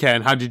 Okay,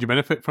 and how did you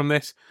benefit from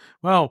this?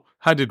 Well,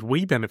 how did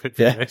we benefit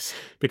from this?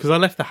 Because I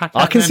left the hack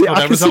out. I can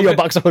see your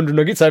box of 100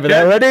 nuggets over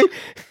there already.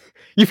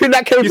 You think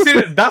that came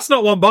from... That's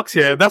not 1 box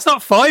here. That's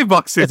not 5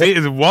 boxes. It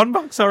is 1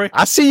 box, sorry.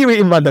 I see you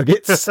eating my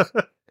nuggets.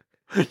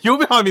 You're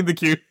behind me in the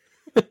queue.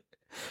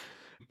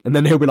 And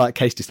then he'll be like,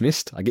 case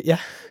dismissed. I get you.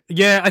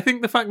 Yeah, I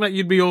think the fact that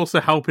you'd be also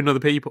helping other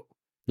people.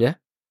 Yeah.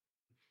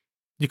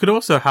 You could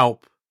also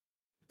help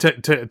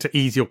to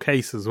ease your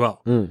case as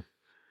well.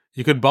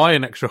 You could buy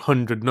an extra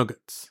 100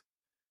 nuggets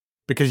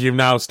because you've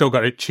now still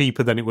got it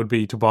cheaper than it would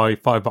be to buy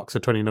 5 boxes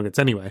of 20 nuggets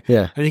anyway.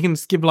 Yeah. And you can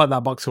just give like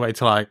that box away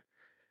to like,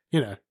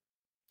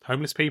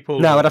 homeless people.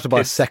 No, I'd have to buy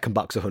a second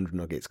box of 100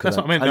 nuggets. That's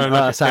what I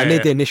meant. I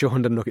need the initial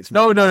 100 nuggets.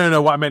 No.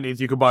 What I meant is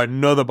you could buy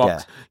another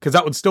box because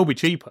that would still be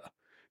cheaper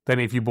than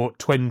if you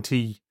bought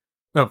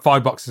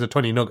 5 boxes of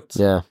 20 nuggets.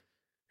 Yeah.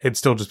 It'd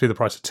still just be the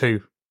price of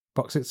 2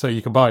 boxes. So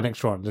you can buy an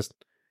extra one and just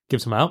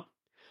give some out.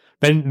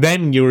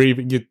 Then your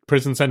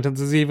prison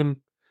sentence is even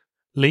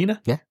leaner.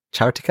 Yeah.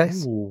 Charity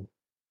case. Ooh.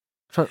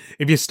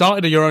 If you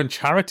started your own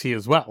charity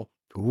as well,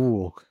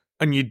 Ooh.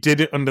 and you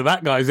did it under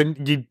that guise, then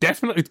you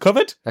definitely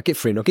covered. I get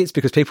free nuggets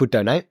because people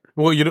donate.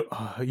 Well,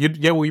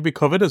 you'd be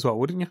covered as well,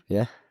 wouldn't you?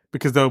 Yeah.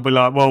 Because they'll be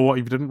like, well, what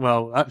you've done?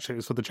 Well, actually,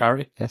 it's for the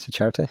charity. Yeah, it's a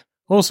charity.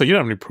 Also, you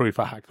don't have any proof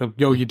I hacked them.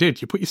 Yo, you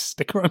did. You put your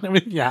sticker on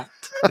everything you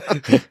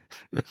hacked.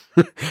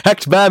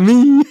 Hacked by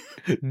me.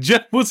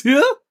 Jeff was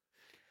here.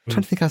 I'm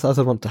trying to think how else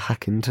I want to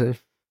hack into.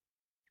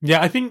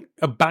 Yeah, I think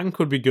a bank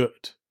would be good.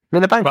 I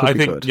mean, a bank But would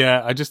be good. good.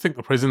 Yeah, I just think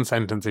the prison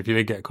sentence, if you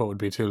did get caught, would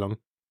be too long.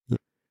 Yeah.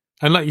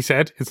 And like you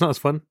said, it's not as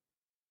fun.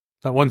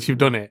 Like once you've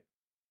done it,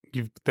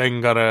 you've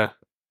then got to...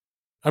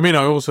 I mean,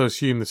 I also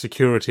assume the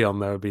security on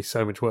there would be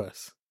so much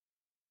worse.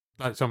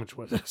 Like, so much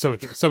worse. So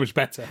much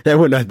better. They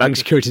won't know bank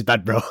security's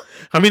bad, bro.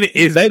 I mean, it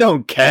is. They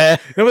don't care.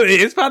 No, but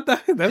it is bad, though.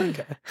 They don't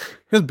care.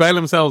 Just bail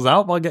themselves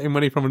out by getting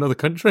money from another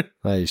country.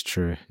 That is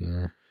true,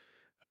 yeah.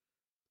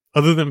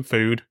 Other than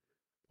food,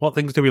 what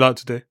things do we like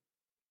to do?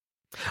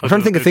 I'm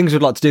trying to think of things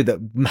we'd like to do that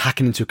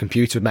hacking into a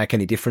computer would make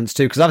any difference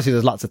to, because obviously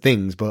there's lots of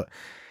things, but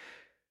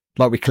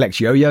like we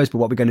collect yo-yos, but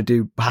what we're going to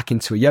do, hack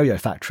into a yo-yo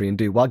factory and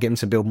do what? Get them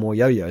to build more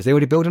yo-yos. They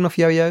already build enough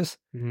yo-yos?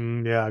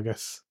 Yeah, I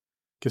guess.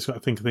 Guess we got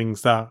to think of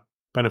things that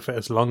benefit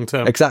us long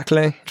term.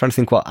 Exactly. Trying to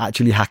think what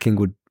actually hacking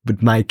would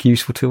make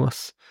useful to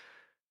us.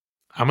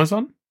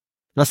 Amazon?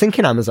 I was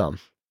thinking Amazon.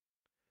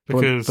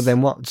 Because... But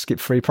then what? Just get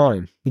free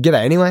Prime. You get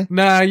that anyway?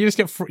 Nah, you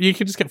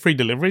could just get free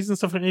deliveries and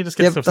stuff, and you just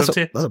get stuff sent to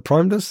you. That's what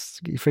Prime does.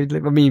 Get free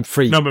delivery. I mean,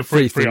 free. No, but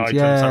free things. items.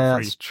 Yeah,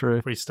 free, that's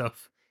true. Free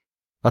stuff.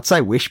 I'd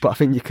say Wish, but I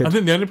think you could. I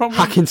think the only problem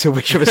hack into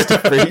Wish of a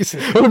stuff freeze.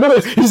 Oh no,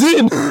 he's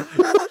in.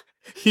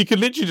 You could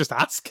literally just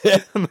ask,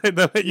 and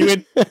they'll let you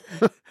in.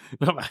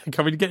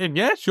 Can we get in?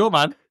 Yeah, sure,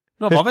 man.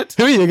 Not bothered.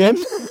 Who are you again?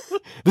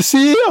 The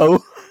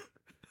CEO.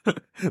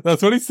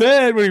 That's what he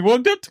said when he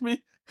walked up to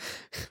me.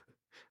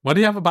 Why do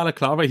you have a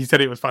balaclava? He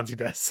said it was fancy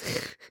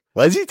dress.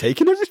 Why is he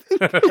taking everything?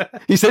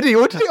 He said he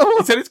ordered it all.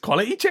 He said it's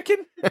quality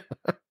checking.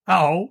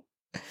 Oh.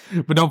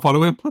 But don't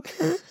follow him.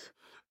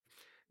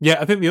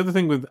 Yeah, I think the other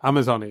thing with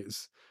Amazon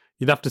is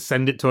you'd have to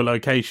send it to a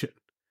location.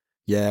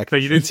 Yeah, so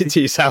you didn't it to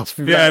yourself.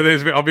 Yeah,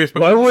 there's a bit obvious.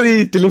 But why would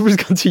the deliveries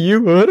come to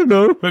you? I don't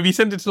know. But if you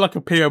send it to like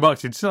a PO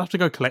box, you'd still have to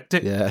go collect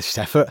it. Yeah, it's just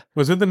effort.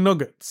 Whereas with the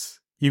nuggets,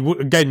 you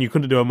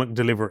couldn't do a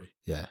delivery.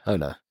 Yeah, oh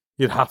no.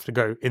 You'd have to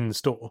go in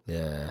store.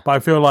 Yeah. But I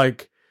feel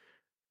like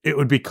it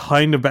would be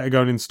kind of better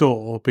going in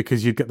store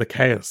because you'd get the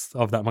chaos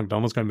of that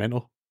McDonald's going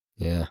mental.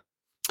 Yeah.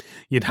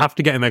 You'd have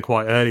to get in there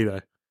quite early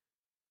though.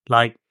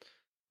 Like,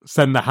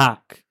 send the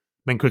hack,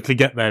 then quickly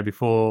get there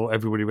before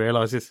everybody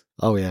realises.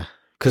 Oh yeah.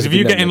 Because if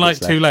you get in like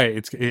too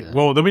late,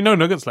 well, there'll be no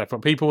nuggets left,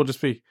 but people will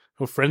just be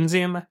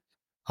frenzy in there.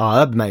 Oh,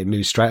 that'd make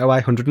news straight away.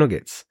 100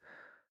 nuggets.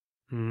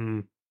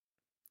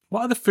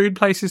 What other food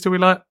places do we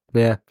like?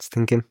 Yeah, just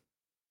thinking.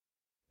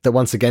 That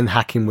once again,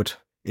 hacking would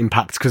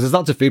impact, because there's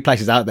lots of food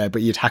places out there,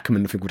 but you'd hack them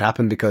and nothing would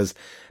happen because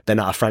they're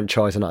not a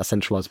franchise and not a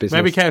centralised business.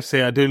 Maybe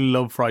KFC. I do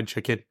love fried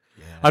chicken.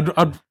 Yeah.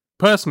 I'd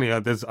personally, I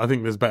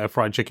think there's better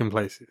fried chicken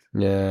places.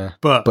 Yeah,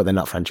 but they're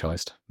not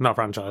franchised. Not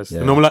franchised. Yeah.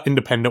 They're normally like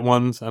independent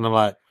ones, and I'm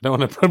like, I don't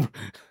want to.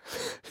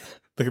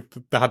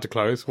 They had to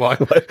close. Why?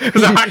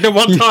 Because I hacked them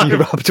one time. You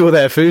robbed all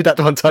their food that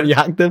one time. You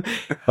hacked them.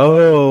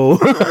 Oh,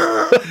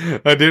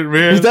 I didn't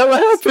realize. Is that what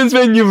happens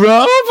when you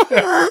rob?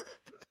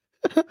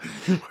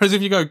 Whereas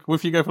if you go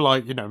for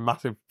like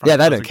massive they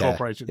don't care.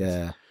 Corporations.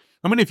 Yeah,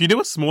 I mean, if you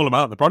do a small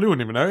amount, they probably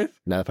wouldn't even know it.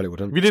 No, they probably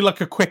wouldn't. If you did like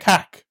a quick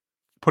hack,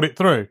 put it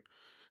through.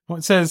 Well,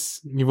 it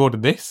says you've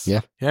ordered this.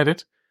 Yeah, I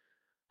did.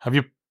 Have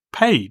you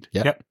paid?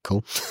 Yeah. Yep.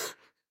 Cool.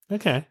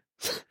 Okay.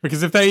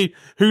 Because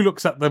who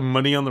looks at the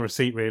money on the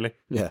receipt really?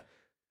 Yeah.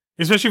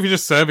 Especially if you're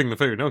just serving the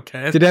food, no one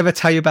cares. Did I ever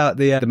tell you about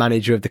the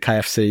manager of the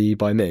KFC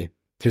by me?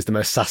 Who's the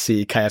most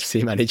sassy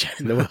KFC manager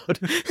in the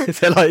world?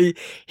 So like,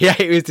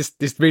 it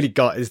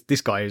was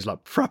this guy who's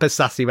like proper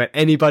sassy. When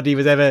anybody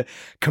was ever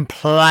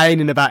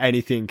complaining about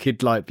anything,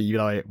 he'd like be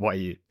like, "What are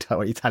you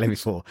telling me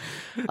for?"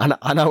 And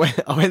I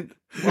went.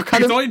 What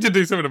kind of? I wanted to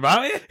do something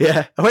about it.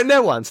 Yeah, I went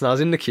there once and I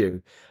was in the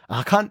queue.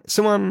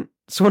 Someone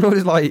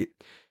ordered like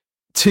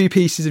 2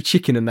 pieces of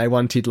chicken and they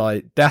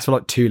asked for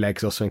like 2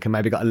 legs or something and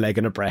maybe got a leg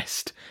and a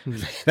breast.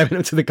 They went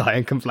up to the guy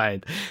and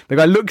complained. The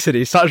guy looks at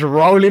it, starts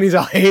rolling his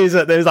eyes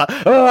at them. He's like,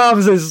 "Oh,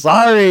 I'm so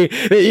sorry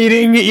that you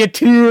didn't get your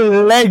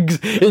 2 legs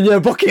in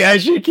your bucket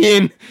of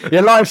chicken.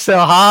 Your life's so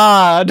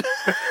hard."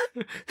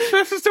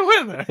 Does it still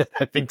work there?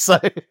 I think so.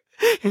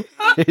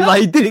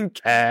 He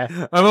didn't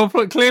care. Well,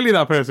 clearly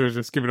that person was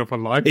just giving up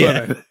on life.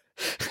 Yeah.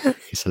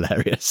 He's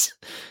hilarious.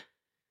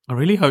 I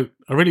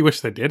really wish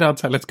they did. I'd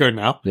say, let's go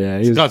now.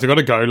 Yeah, guys, we've got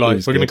to go.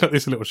 Like, we're going to good. cut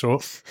this a little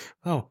short.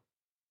 Oh,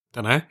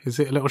 don't know. Is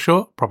it a little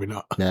short? Probably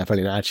not. No,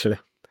 probably not, actually.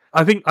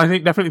 I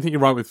definitely think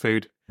you're right with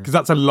food, because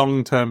that's a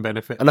long-term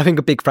benefit. And I think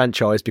a big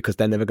franchise, because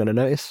they're never going to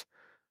notice.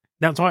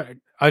 That's why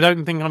I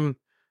don't think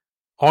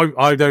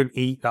I don't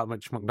eat that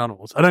much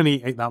McDonald's. I don't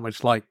eat that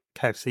much like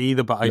KFC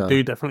either, but I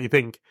do definitely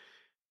think,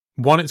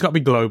 one, it's got to be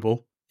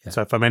global. Yeah.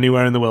 So if I'm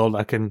anywhere in the world,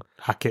 I can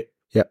hack it.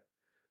 Yep.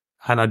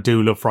 And I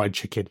do love fried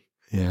chicken.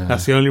 Yeah.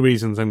 That's the only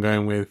reasons I'm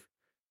going with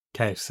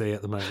KFC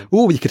at the moment.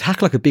 Or you could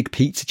hack like a big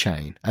pizza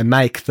chain and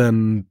make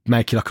you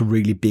like a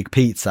really big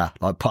pizza,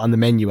 like put on the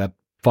menu a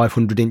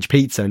 500-inch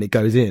pizza and it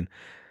goes in.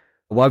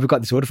 Why have we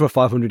got this order for a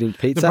 500-inch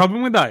pizza? The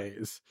problem with that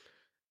is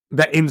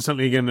they're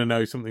instantly going to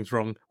know something's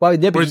wrong. Well,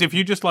 yeah, whereas if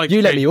you just like...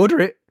 You let me order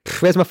it.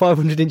 Where's my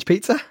 500-inch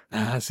pizza?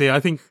 See, I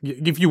think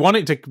if you want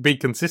it to be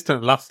consistent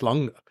and last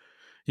longer,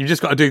 you've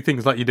just got to do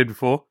things like you did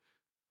before.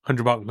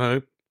 $100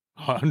 no.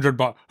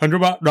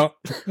 $100 no.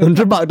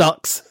 100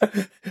 bucks.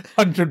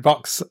 100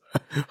 box.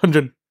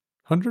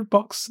 100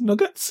 box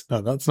nuggets?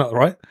 No, that's not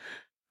right.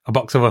 A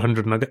box of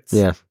 100 nuggets.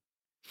 Yeah.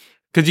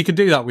 Because you could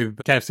do that with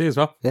KFC as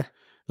well. Yeah.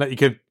 Like you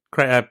could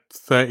create a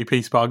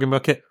 30-piece bargain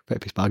bucket.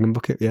 30-piece bargain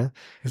bucket, yeah.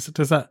 Is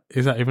that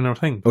even a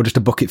thing? Or just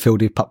a bucket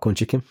filled with popcorn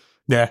chicken.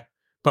 Yeah.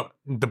 But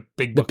the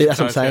big bucket. That's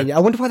what I'm saying. Yeah. I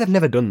wonder why they've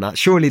never done that.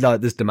 Surely,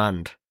 like, there's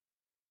demand.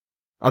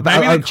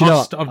 I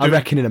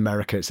reckon in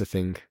America it's a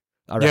thing.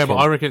 Yeah, but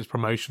I reckon it's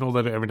promotional.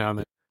 They do it every now and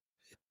then.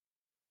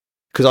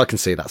 Because I can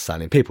see that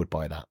selling. People would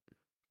buy that.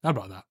 I'd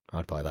buy that.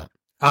 I'd buy that.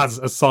 As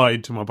a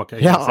side to my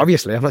bucket. Yeah,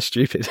 obviously. I'm not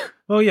stupid.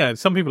 Well, yeah,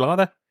 some people are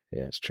there.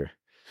 Yeah, it's true.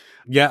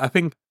 Yeah, I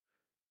think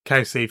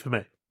KFC for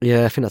me.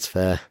 Yeah, I think that's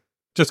fair.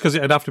 Just because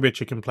it'd have to be a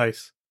chicken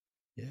place.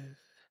 Yeah.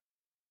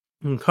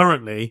 And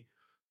currently,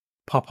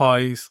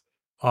 Popeyes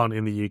aren't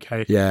in the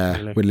UK. Yeah,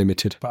 really. We're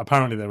limited. But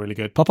apparently they're really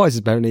good. Popeyes is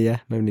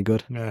apparently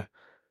good. Yeah.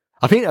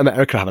 I think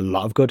America have a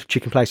lot of good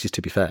chicken places,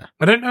 to be fair.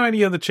 I don't know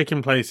any other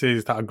chicken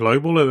places that are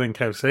global other than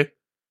KFC.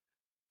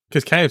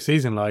 Because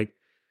KFC's in like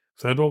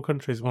third world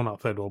countries. Well, not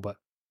third world, but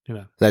you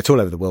know. No, it's all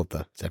over the world,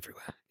 though. It's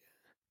everywhere.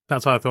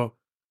 That's why I thought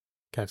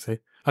KFC.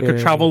 I could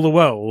travel the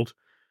world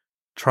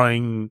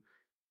trying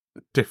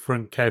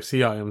different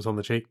KFC items on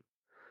the cheap.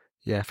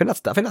 Yeah, I think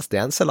that's the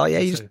answer. Like, yeah,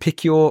 you just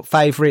pick your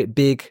favourite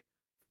big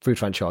food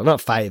franchise. Not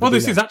favourite. Well,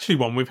 this is actually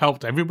one we've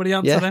helped everybody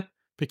answer then.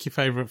 Pick your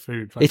favourite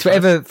food franchise. It's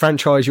whatever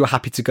franchise you're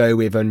happy to go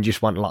with and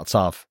just want lots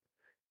of.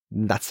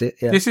 That's it.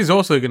 Yeah. This is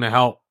also going to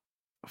help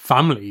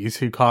families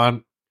who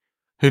don't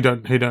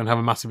have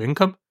a massive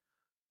income.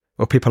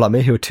 Or people like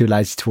me who are too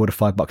lazy to order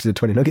 5 boxes of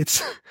 20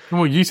 nuggets.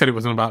 Well, you said it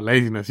wasn't about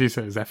laziness. You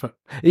said it was effort.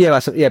 Yeah,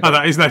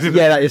 that is laziness.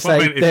 Yeah, that is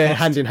saying they're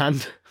hand in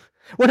hand.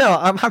 Well, no,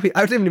 I'm happy.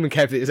 I don't even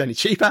care if it was any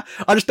cheaper.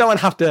 I just don't want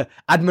to have to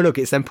add my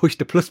nuggets and push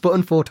the plus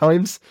button 4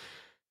 times.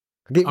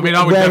 I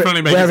would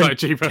definitely make it slightly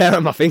cheaper. Care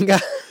on my finger.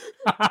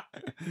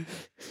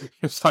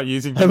 Start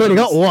using. I've only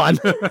got one.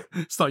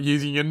 Start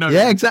using your nose.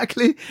 Yeah,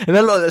 exactly. And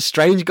then like that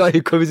strange guy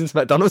who comes into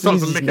McDonald's and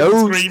uses his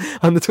nose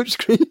on the touch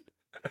screen.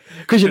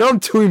 Because I'm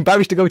too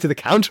embarrassed to go to the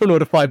counter and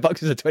order 5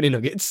 boxes of 20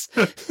 nuggets.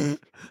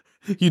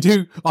 You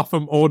do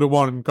often order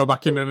one and go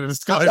back in a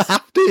disguise. I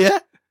have to, yeah.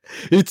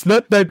 It's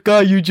not that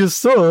guy you just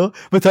saw,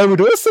 but I would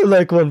also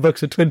like 1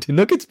 box of 20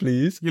 nuggets,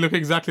 please. You look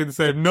exactly the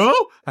same. No,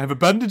 I have a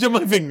bandage on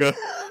my finger.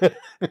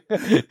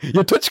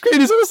 Your touchscreen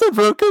is also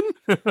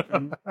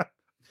broken.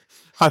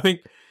 I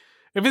think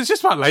if it's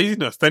just about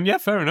laziness, then yeah,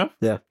 fair enough.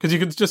 Yeah. Because you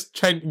can just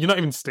change. You're not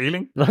even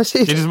stealing. No,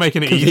 you're just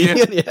making it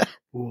easier. Yeah.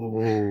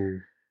 Whoa.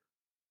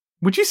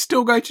 Would you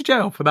still go to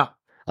jail for that?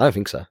 I don't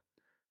think so.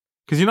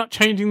 Because you're not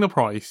changing the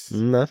price.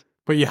 No.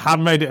 But you have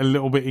made it a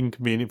little bit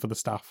inconvenient for the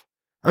staff.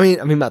 I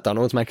mean,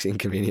 McDonald's makes it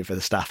inconvenient for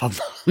the staff. I'm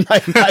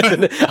not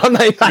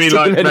impacting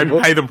them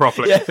anymore. Pay them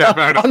properly. Yeah,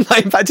 I'm not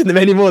impacting them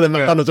any more than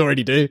McDonald's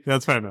already do. Yeah,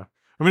 that's fair enough.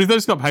 I mean, if they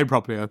just got paid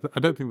properly, I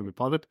don't think they'd be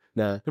bothered.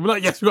 No. They'd be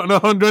like, yes, we've got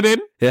another 100 in.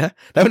 Yeah.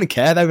 They wouldn't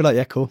care. They'd be like,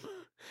 yeah, cool.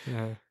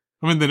 Yeah.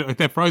 I mean,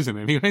 they're frozen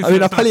anyway. I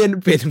mean, I'll probably end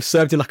up being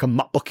served in like a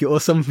mop bucket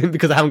or something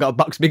because I haven't got a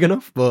box big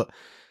enough, but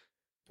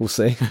we'll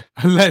see.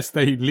 Unless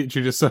they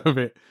literally just serve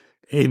it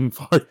in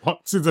 5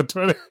 boxes of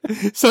 20.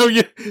 So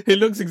it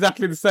looks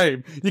exactly the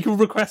same. You can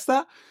request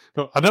that.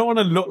 But I don't want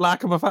to look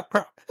like I'm a fat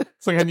crap.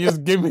 So can you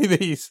just give me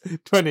these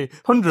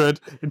 100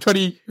 in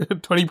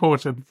 20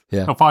 portions?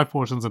 Yeah. Or 5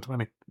 portions of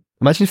 20.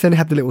 Imagine if they only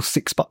had the little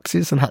 6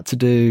 boxes and had to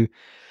do,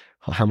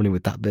 how many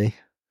would that be?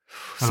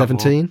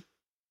 17?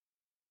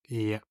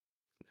 Yeah.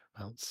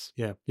 Ounce.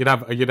 Yeah. You'd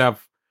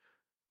have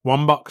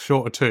 1 box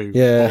short of 2.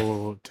 Yeah.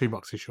 Or 2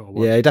 boxes short of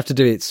 1. Yeah, you'd have to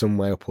do it some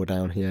way up or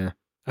down, yeah.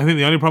 I think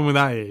the only problem with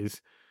that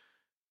is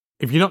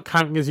if you're not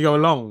counting as you go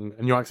along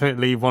and you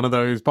accidentally leave one of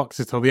those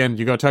boxes till the end,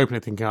 you go to open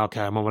it thinking,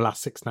 okay, I'm on my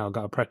last 6 now. I've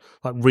got to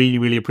really,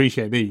 really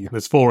appreciate these.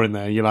 There's 4 in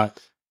there. You're like,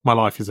 my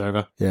life is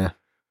over. Yeah.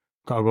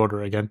 Got to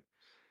order it again.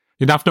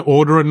 You'd have to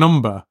order a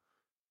number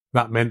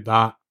that meant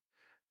that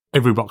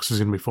every box was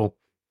going to be full.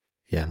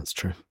 Yeah, that's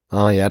true.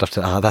 Oh, yeah, I'd have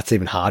to. That's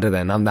even harder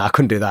then. I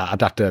couldn't do that.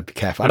 I'd have to be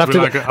careful. I'd have to.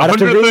 Like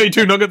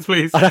 132 nuggets,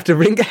 please. I'd have to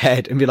ring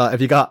ahead and be like, have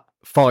you got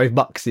 5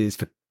 boxes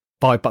for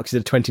 5 boxes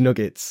of 20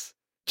 nuggets?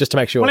 Just to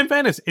make sure. Well, in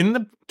fairness, in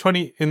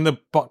the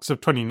box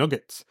of 20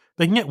 nuggets,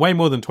 they can get way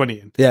more than 20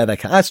 in. Yeah, they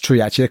can. That's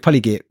true, actually. They can probably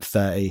get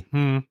 30.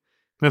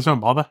 There's no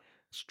bother.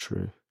 It's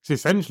true. So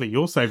essentially,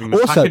 you're saving the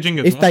also, packaging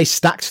as well. if they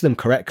stacked them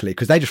correctly,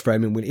 because they just throw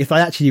them in. If they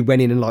actually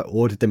went in and like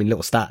ordered them in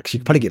little stacks, you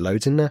could probably get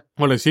loads in there.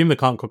 Well, I assume they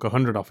can't cook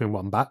 100 off in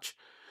one batch.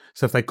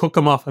 So if they cook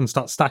them off and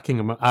start stacking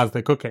them as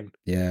they're cooking,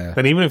 yeah,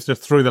 then even if they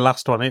threw the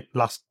last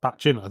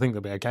batch in, I think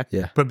they'll be okay.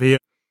 Yeah. But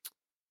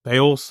they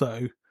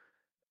also,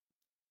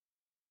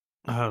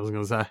 I was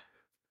going to say,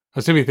 I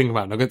still be thinking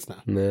about nuggets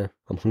now. No,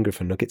 I'm hungry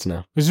for nuggets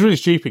now. Which is really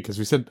stupid because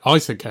I said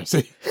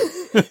KFC.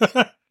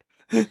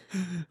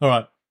 All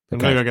right. I'm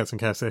going to go get some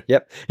KFC.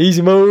 Yep.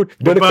 Easy mode.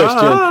 Done a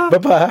Bye-bye.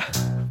 question.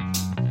 Bye-bye.